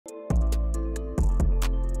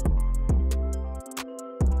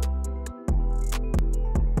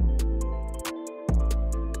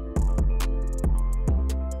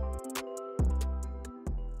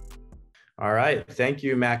All right. Thank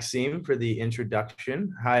you, Maxime, for the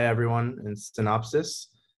introduction. Hi, everyone in Synopsis.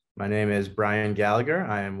 My name is Brian Gallagher.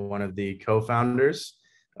 I am one of the co-founders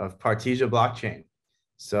of Partija Blockchain.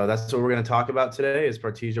 So that's what we're going to talk about today is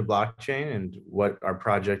Partija Blockchain and what our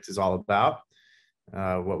project is all about,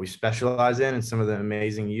 what we specialize in, and some of the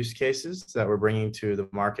amazing use cases that we're bringing to the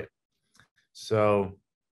market. So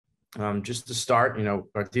just to start,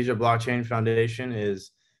 Partija Blockchain Foundation is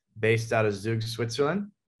based out of Zug, Switzerland.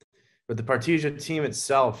 But the Partija team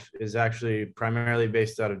itself is actually primarily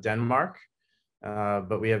based out of Denmark,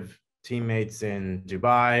 but we have teammates in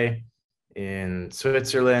Dubai, in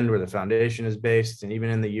Switzerland, where the foundation is based, and even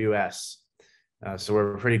in the US. So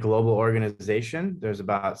we're a pretty global organization. There's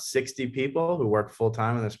about 60 people who work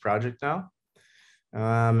full-time on this project now.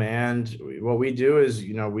 And what we do is,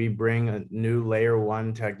 we bring a new layer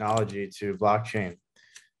one technology to blockchain.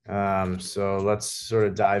 So let's sort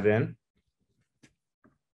of dive in.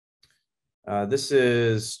 This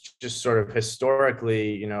is just sort of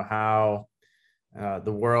historically, how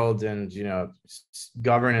the world and,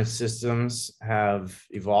 governance systems have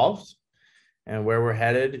evolved, and where we're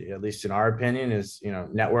headed, at least in our opinion, is,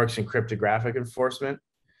 networks and cryptographic enforcement.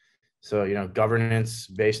 So, governance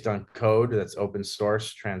based on code that's open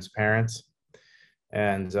source, transparent.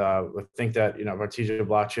 And I think that, Partija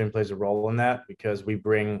blockchain plays a role in that because we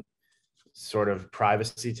bring sort of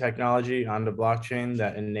privacy technology onto blockchain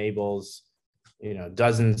that enables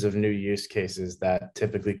dozens of new use cases that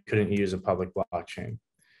typically couldn't use a public blockchain,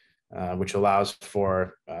 which allows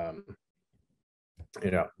for,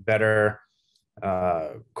 better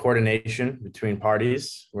coordination between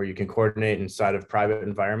parties where you can coordinate inside of private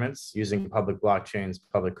environments using public blockchains,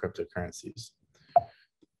 public cryptocurrencies.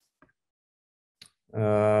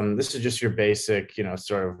 This is just your basic,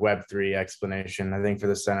 sort of Web3 explanation. I think for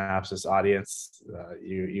the Synopsis audience,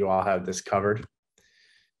 you all have this covered.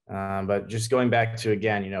 But just going back to,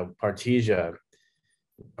 again, Partija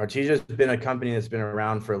has been a company that's been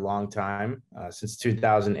around for a long time. Since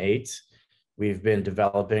 2008, we've been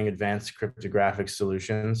developing advanced cryptographic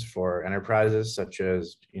solutions for enterprises such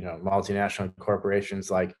as, multinational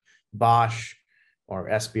corporations like Bosch or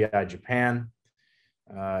SBI Japan.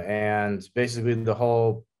 And basically the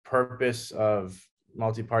whole purpose of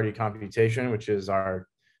multi-party computation, which is our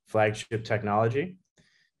flagship technology,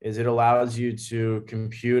 is it allows you to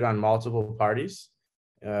compute on multiple parties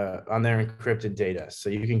on their encrypted data. So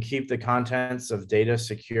you can keep the contents of data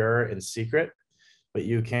secure and secret, but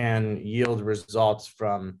you can yield results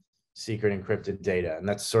from secret encrypted data. And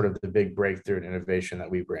that's sort of the big breakthrough and innovation that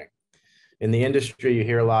we bring. In the industry, you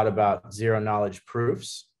hear a lot about zero knowledge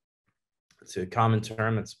proofs. It's a common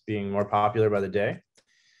term that's being more popular by the day.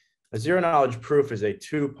 A zero knowledge proof is a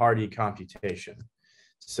two-party computation.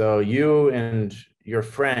 So you and your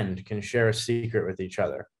friend can share a secret with each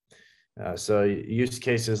other. So use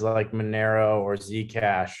cases like Monero or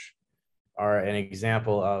Zcash are an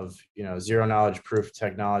example of zero knowledge proof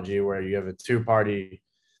technology where you have a two-party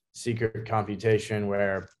secret computation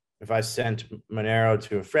where if I sent Monero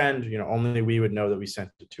to a friend, only we would know that we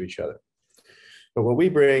sent it to each other. But what we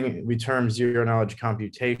bring, we term zero knowledge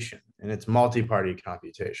computation, and it's multi-party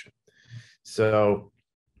computation. So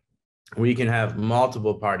we can have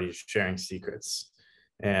multiple parties sharing secrets.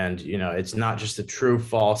 And, it's not just a true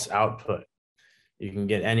false output. You can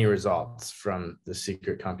get any results from the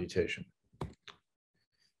secret computation.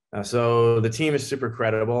 So the team is super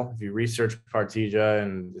credible. If you research Partija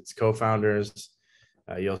and its co-founders,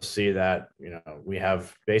 you'll see that, we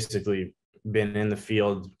have basically been in the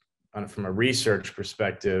field from a research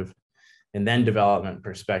perspective and then development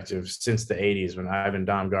perspective since the 80s when Ivan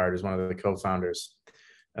Damgard is one of the co-founders.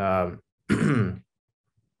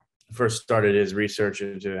 First started his research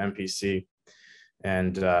into MPC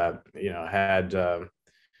and, had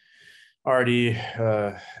already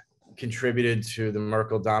contributed to the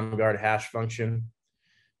Merkle-Damgard hash function,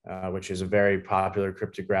 which is a very popular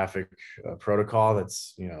cryptographic protocol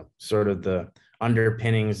that's, sort of the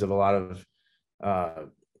underpinnings of a lot of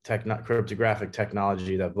cryptographic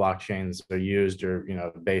technology that blockchains are used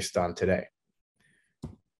or, based on today.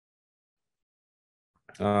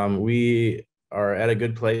 We are at a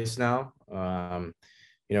good place now.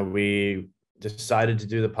 We decided to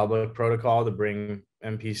do the public protocol to bring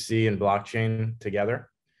MPC and blockchain together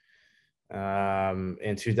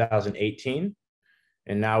in 2018.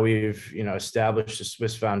 And now we've, established a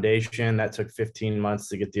Swiss foundation that took 15 months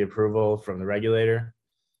to get the approval from the regulator.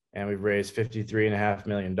 And we've raised $53.5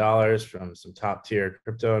 million from some top tier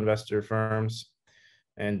crypto investor firms.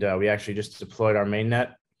 And we actually just deployed our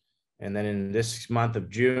mainnet. And then in this month of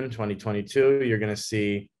June 2022, you're going to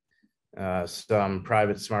see some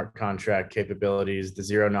private smart contract capabilities, the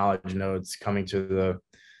zero knowledge nodes coming to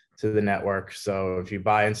the network. So if you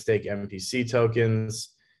buy and stake MPC tokens,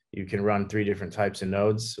 you can run 3 different types of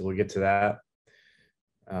nodes. So we'll get to that.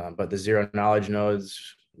 But the zero knowledge nodes,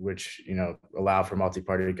 which allow for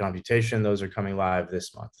multi-party computation, those are coming live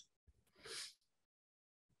this month.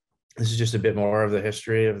 This is just a bit more of the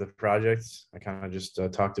history of the project. I kind of just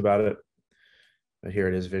talked about it, but here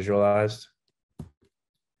it is visualized.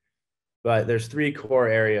 But there's 3 core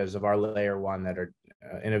areas of our layer 1 that are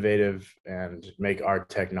innovative and make our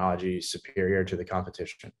technology superior to the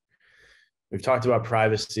competition. We've talked about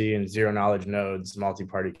privacy and zero knowledge nodes,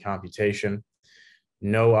 multi-party computation.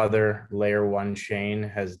 No other layer 1 chain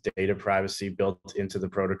has data privacy built into the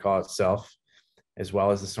protocol itself, as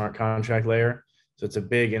well as the smart contract layer. So it's a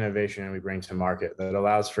big innovation we bring to market that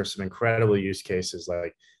allows for some incredible use cases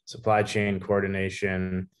like supply chain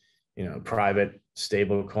coordination, private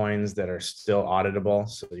stable coins that are still auditable.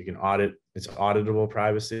 So you can audit, it's auditable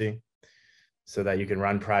privacy, so that you can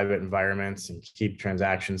run private environments and keep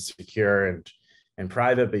transactions secure and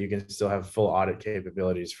private, but you can still have full audit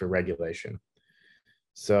capabilities for regulation.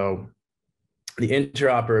 So the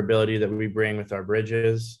interoperability that we bring with our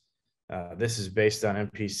bridges, this is based on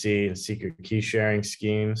MPC and secret key sharing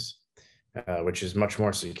schemes, which is much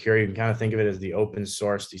more secure. You can kind of think of it as the open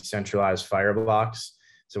source decentralized fireblocks.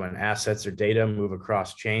 So when assets or data move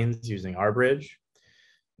across chains using our bridge,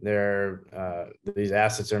 these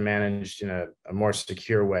assets are managed in a more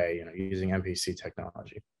secure way, using MPC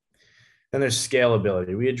technology. Then there's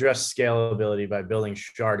scalability. We address scalability by building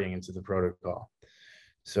sharding into the protocol.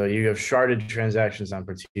 So you have sharded transactions on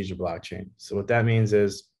Partija blockchain. So what that means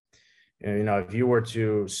is, if you were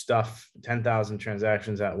to stuff 10,000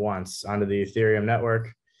 transactions at once onto the Ethereum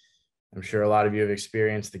network, I'm sure a lot of you have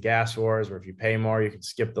experienced the gas wars, where if you pay more, you can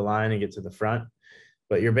skip the line and get to the front.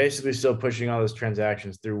 But you're basically still pushing all those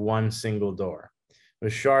transactions through one single door.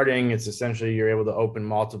 With sharding, it's essentially you're able to open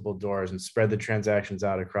multiple doors and spread the transactions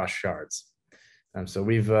out across shards. So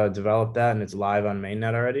we've developed that, and it's live on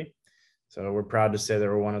mainnet already. So we're proud to say that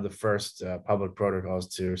we're one of the first public protocols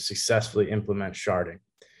to successfully implement sharding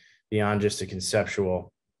beyond just a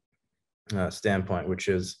conceptual standpoint, which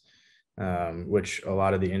a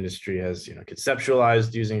lot of the industry has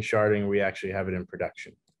conceptualized using sharding. We actually have it in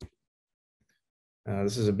production.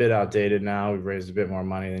 This is a bit outdated now. We've raised a bit more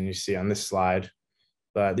money than you see on this slide,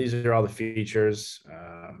 but these are all the features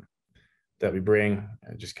that we bring.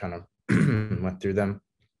 I just kind of went through them.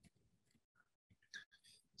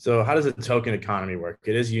 So how does the token economy work?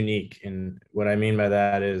 It is unique. And what I mean by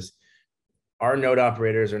that is our node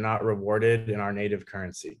operators are not rewarded in our native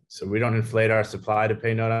currency. So we don't inflate our supply to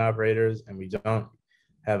pay node operators, and we don't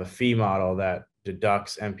have a fee model that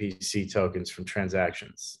deducts MPC tokens from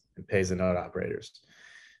transactions and pays the node operators.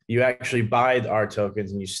 You actually buy our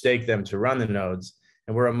tokens and you stake them to run the nodes,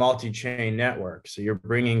 and we're a multi-chain network. So you're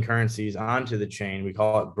bringing currencies onto the chain. We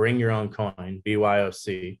call it bring your own coin,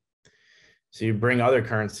 BYOC. So you bring other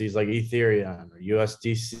currencies like Ethereum or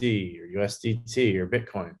USDC or USDT or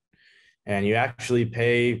Bitcoin, and you actually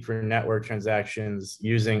pay for network transactions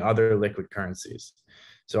using other liquid currencies.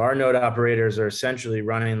 So our node operators are essentially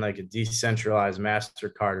running like a decentralized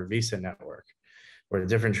MasterCard or Visa network, where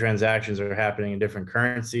different transactions are happening in different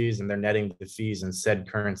currencies and they're netting the fees in said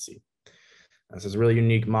currency. This is a really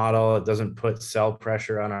unique model. It doesn't put sell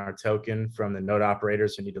pressure on our token from the node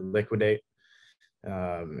operators who need to liquidate.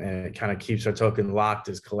 And it kind of keeps our token locked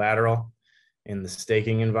as collateral in the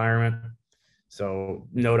staking environment. So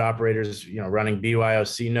node operators, running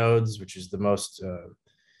BYOC nodes, which is the most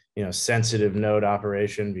sensitive node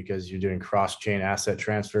operation, because you're doing cross-chain asset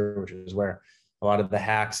transfer, which is where a lot of the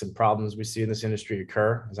hacks and problems we see in this industry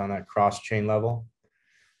occur, is on that cross-chain level.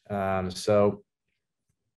 So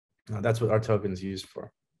that's what our token's used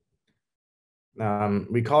for.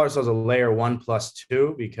 We call ourselves a layer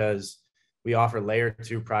 1+2 because we offer layer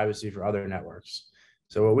 2 privacy for other networks.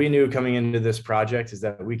 So what we knew coming into this project is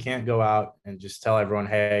that we can't go out and just tell everyone,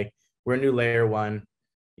 hey, we're a new layer 1.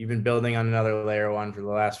 You've been building on another layer 1 for the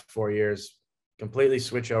last 4 years. Completely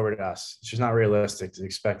switch over to us. It's just not realistic to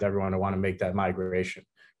expect everyone to want to make that migration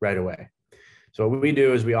right away. So what we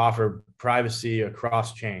do is we offer privacy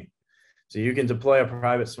across chain. So you can deploy a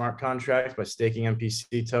private smart contract by staking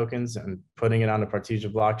MPC tokens and putting it on the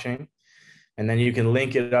Partija blockchain. And then you can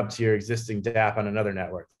link it up to your existing dApp on another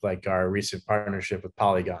network, like our recent partnership with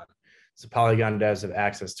Polygon. So Polygon devs have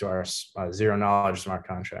access to our zero knowledge smart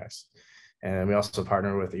contracts. And we also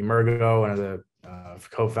partner with Emergo, one of the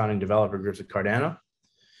co-founding developer groups at Cardano.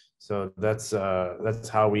 So that's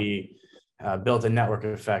how we built a network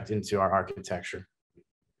effect into our architecture.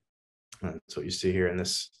 That's what you see here in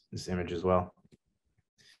this image as well.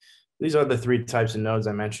 These are the 3 types of nodes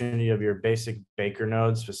I mentioned. You have your basic Baker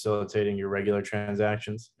nodes facilitating your regular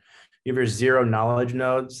transactions. You have your zero knowledge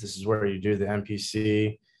nodes. This is where you do the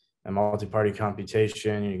MPC and multi-party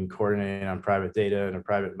computation. You can coordinate on private data in a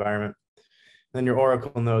private environment. Then your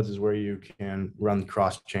Oracle nodes is where you can run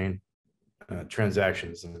cross-chain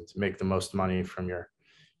transactions and to make the most money from your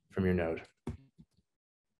node.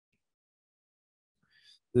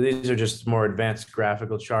 These are just more advanced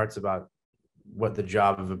graphical charts about what the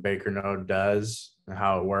job of a Baker node does and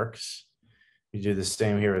how it works. You do the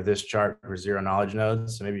same here with this chart for zero knowledge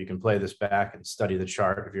nodes. So maybe you can play this back and study the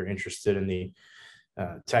chart if you're interested in the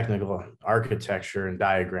technical architecture and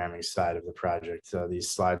diagramming side of the project. So these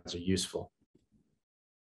slides are useful.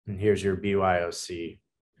 And here's your BYOC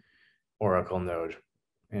Oracle node.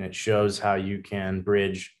 And it shows how you can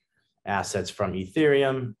bridge assets from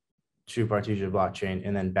Ethereum to Partisia blockchain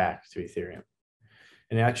and then back to Ethereum.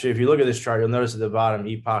 And actually, if you look at this chart, you'll notice at the bottom,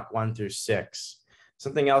 epoch 1 through 6.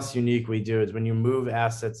 Something else unique we do is when you move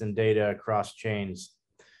assets and data across chains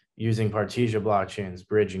using Partisia blockchain's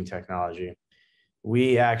bridging technology,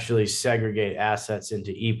 we actually segregate assets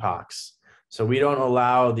into epochs. So we don't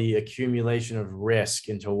allow the accumulation of risk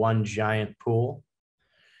into one giant pool,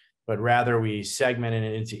 but rather we segment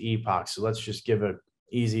it into epochs. So let's just give an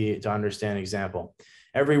easy to understand example.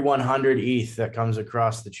 Every 100 ETH that comes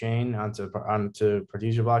across the chain onto Partisia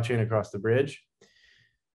blockchain across the bridge,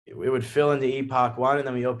 it would fill into epoch 1, and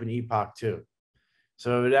then we open epoch 2.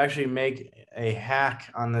 So it would actually make a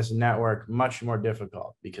hack on this network much more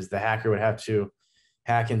difficult because the hacker would have to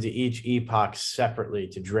hack into each epoch separately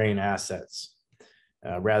to drain assets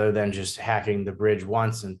rather than just hacking the bridge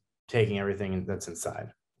once and taking everything that's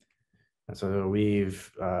inside. And so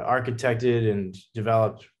we've architected and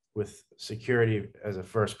developed with security as a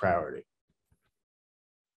first priority.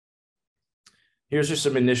 Here's just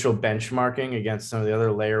some initial benchmarking against some of the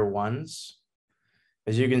other layer 1s.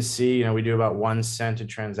 As you can see, we do about 1 cent a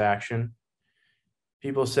transaction.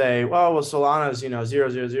 People say, well, Solana's,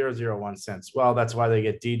 0.0001 cents. Well, that's why they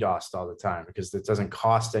get DDoSed all the time, because it doesn't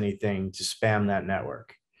cost anything to spam that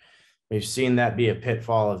network. We've seen that be a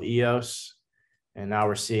pitfall of EOS, and now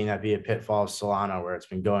we're seeing that be a pitfall of Solana, where it's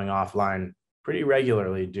been going offline pretty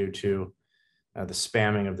regularly due to the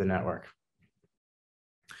spamming of the network.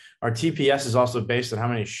 Our TPS is also based on how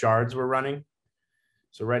many shards we're running.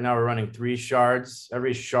 So right now we're running 3 shards.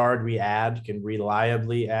 Every shard we add can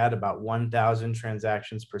reliably add about 1,000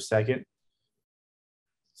 transactions per second.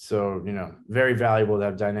 So, very valuable to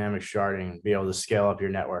have dynamic sharding and be able to scale up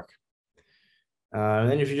your network.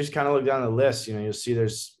 And then if you just kind of look down the list, you'll see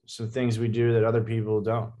there's some things we do that other people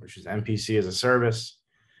don't, which is MPC as a service,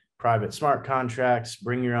 private smart contracts,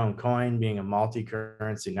 bring your own coin, being a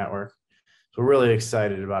multi-currency network. So we're really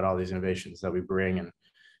excited about all these innovations that we bring and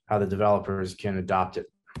how the developers can adopt it.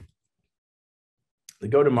 The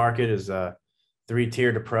go-to-market is a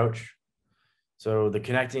 3-tiered approach. So the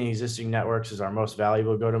connecting existing networks is our most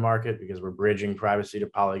valuable go-to-market because we're bridging privacy to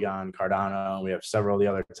Polygon, Cardano. We have several of the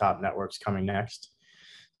other top networks coming next.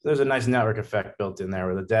 So there's a nice network effect built in there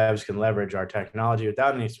where the devs can leverage our technology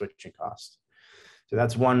without any switching cost. So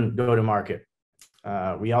that's one go-to-market.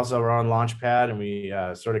 We also are on Launchpad and we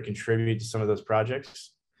sort of contribute to some of those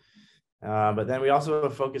projects. But then we also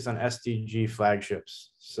focus on SDG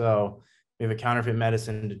flagships. So we have a counterfeit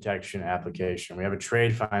medicine detection application. We have a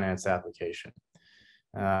trade finance application.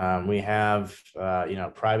 We have,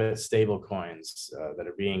 private stable coins that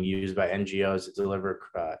are being used by NGOs to deliver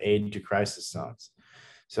aid to crisis zones.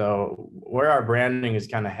 So where our branding is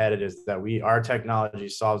kind of headed is that our technology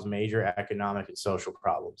solves major economic and social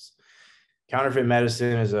problems. Counterfeit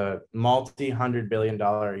medicine is a multi-$100 billion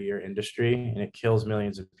a year industry, and it kills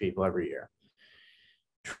millions of people every year.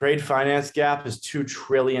 Trade finance gap is $2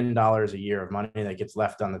 trillion a year of money that gets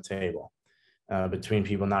left on the table between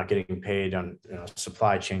people not getting paid on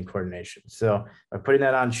supply chain coordination. So by putting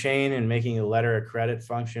that on chain and making a letter of credit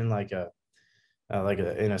function like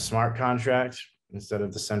in a smart contract instead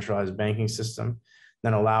of the centralized banking system,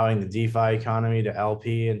 then allowing the DeFi economy to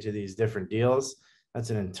LP into these different deals, that's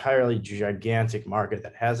an entirely gigantic market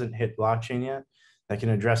that hasn't hit blockchain yet that can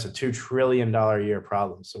address a $2 trillion a year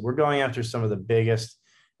problem. So we're going after some of the biggest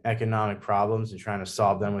economic problems and trying to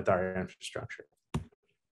solve them with our infrastructure.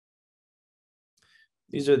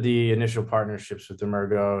 These are the initial partnerships with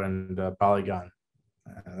Emergo and Polygon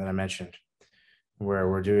that I mentioned, where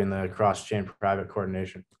we're doing the cross-chain private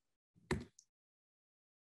coordination.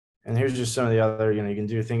 And here's just some of the other, you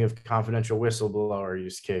can think of confidential whistleblower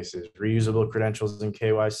use cases, reusable credentials and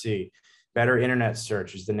KYC. Better internet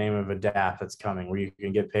search is the name of a DApp that's coming where you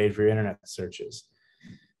can get paid for your internet searches.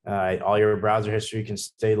 All your browser history can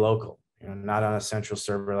stay local, not on a central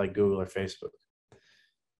server like Google or Facebook.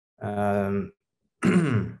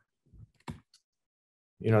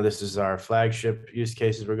 This is our flagship use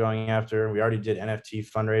cases we're going after. We already did NFT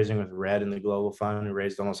fundraising with Red and the Global Fund. We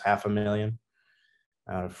raised almost $500,000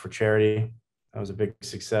 for charity. That was a big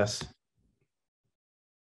success.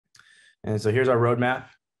 And so here's our roadmap.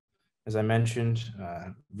 As I mentioned,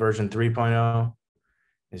 version 3.0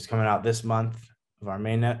 is coming out this month of our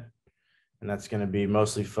mainnet. And that's going to be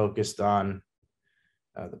mostly focused on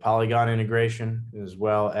the Polygon integration, as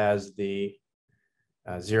well as the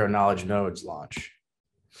zero knowledge nodes launch.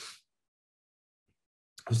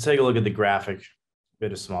 Let's take a look at the graphic.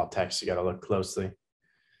 Bit of small text, you got to look closely.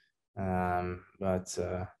 But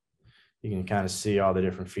you can kind of see all the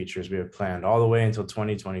different features we have planned all the way until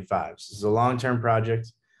 2025. This is a long-term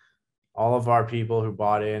project. All of our people who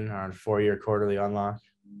bought in are on 4-year quarterly unlock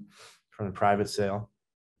from the private sale.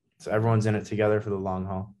 So everyone's in it together for the long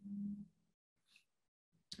haul.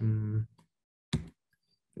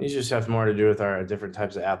 These just have more to do with our different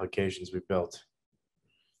types of applications we built.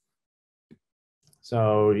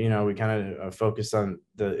 So, we kind of focused on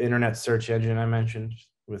the internet search engine I mentioned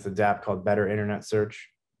with a dApp called Better Internet Search.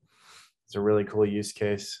 It's a really cool use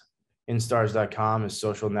case. Instars.com is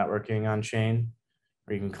social networking on chain,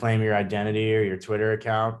 where you can claim your identity or your Twitter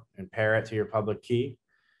account and pair it to your public key.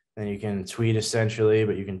 Then you can tweet essentially,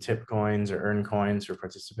 but you can tip coins or earn coins for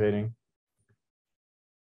participating.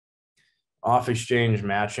 Off exchange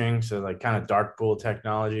matching, so like kind of dark pool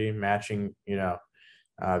technology, matching,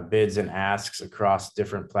 bids and asks across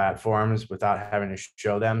different platforms without having to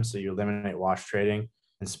show them. So you eliminate wash trading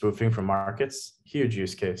and spoofing from markets. Huge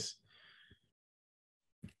use case.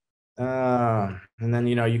 And then,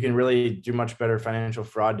 you can really do much better financial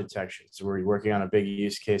fraud detection. So we're working on a big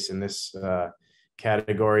use case in this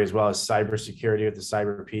category, as well as cybersecurity with the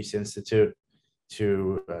Cyber Peace Institute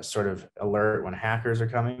to sort of alert when hackers are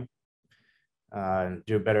coming and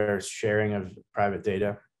do a better sharing of private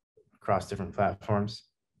data across different platforms.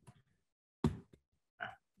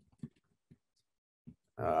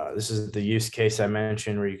 This is the use case I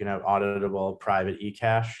mentioned where you can have auditable private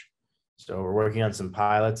eCash. So we're working on some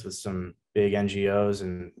pilots with some big NGOs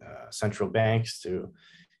and central banks to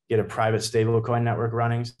get a private stablecoin network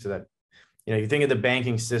running so that, you think of the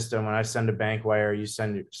banking system. When I send a bank wire, you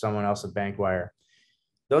send someone else a bank wire.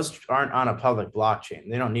 Those aren't on a public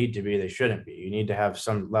blockchain. They don't need to be, they shouldn't be. You need to have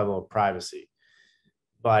some level of privacy.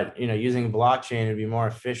 But, using blockchain would be more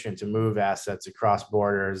efficient to move assets across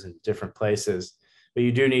borders and different places. But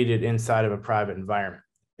you do need it inside of a private environment.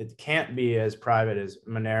 It can't be as private as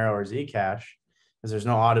Monero or Zcash because there's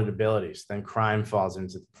no auditability. So then crime falls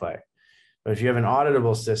into play. But if you have an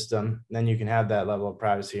auditable system, then you can have that level of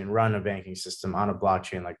privacy and run a banking system on a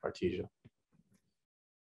blockchain like Partija.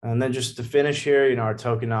 And then just to finish here, our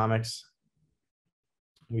tokenomics,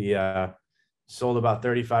 we sold about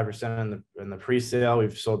 35% in the pre-sale.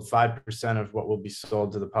 We've sold 5% of what will be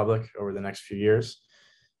sold to the public over the next few years.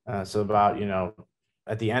 So about,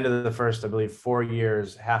 at the end of the first, I believe, 4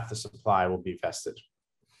 years, half the supply will be vested.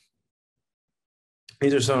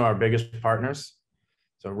 These are some of our biggest partners.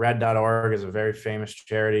 So red.org is a very famous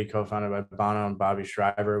charity co-founded by Bono and Bobby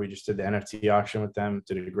Shriver. We just did the NFT auction with them,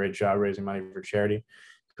 did a great job raising money for charity.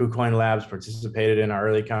 KuCoin Labs participated in our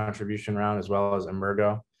early contribution round, as well as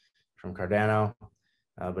Emergo from Cardano.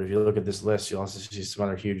 But if you look at this list, you'll also see some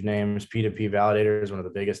other huge names. P2P Validator is one of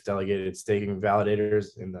the biggest delegated staking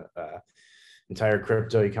validators in the entire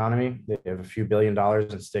crypto economy. They have a few $1 billion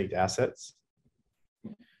in staked assets.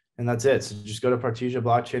 And that's it. So just go to Partija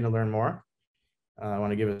Blockchain to learn more. I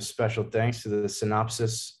want to give a special thanks to the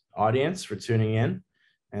Synopsis audience for tuning in.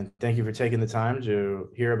 And thank you for taking the time to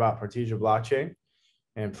hear about Partija Blockchain.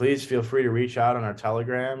 And please feel free to reach out on our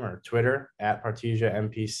Telegram or Twitter. @Partija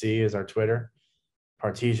MPC is our Twitter.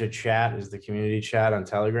 Partija Chat is the community chat on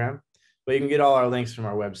Telegram. But you can get all our links from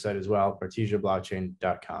our website as well,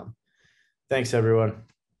 partijablockchain.com. Thanks, everyone.